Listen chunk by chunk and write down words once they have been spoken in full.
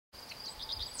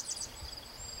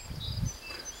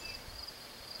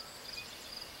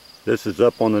This is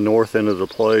up on the north end of the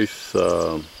place,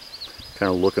 kind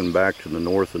of looking back to the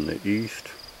north and the east.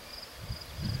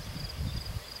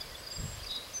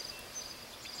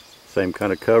 Same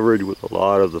kind of coverage with a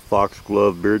lot of the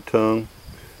foxglove beard tongue.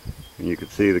 And you can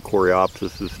see the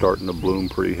coreopsis is starting to bloom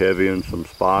pretty heavy in some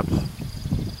spots.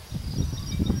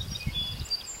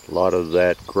 A lot of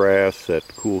that grass, that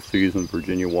cool season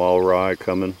Virginia wild rye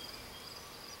coming.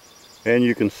 And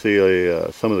you can see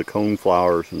some of the cone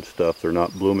flowers and stuff. They're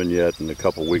not blooming yet. In a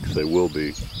couple weeks they will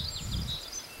be.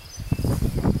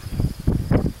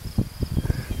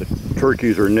 The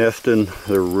turkeys are nesting.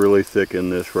 They're really thick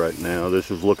in this right now. This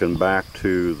is looking back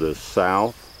to the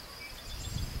south.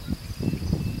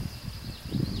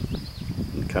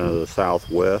 And kind of the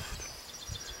southwest.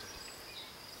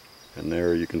 And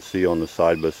there you can see on the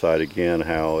side by side again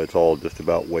how it's all just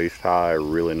about waist high, a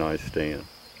really nice stand.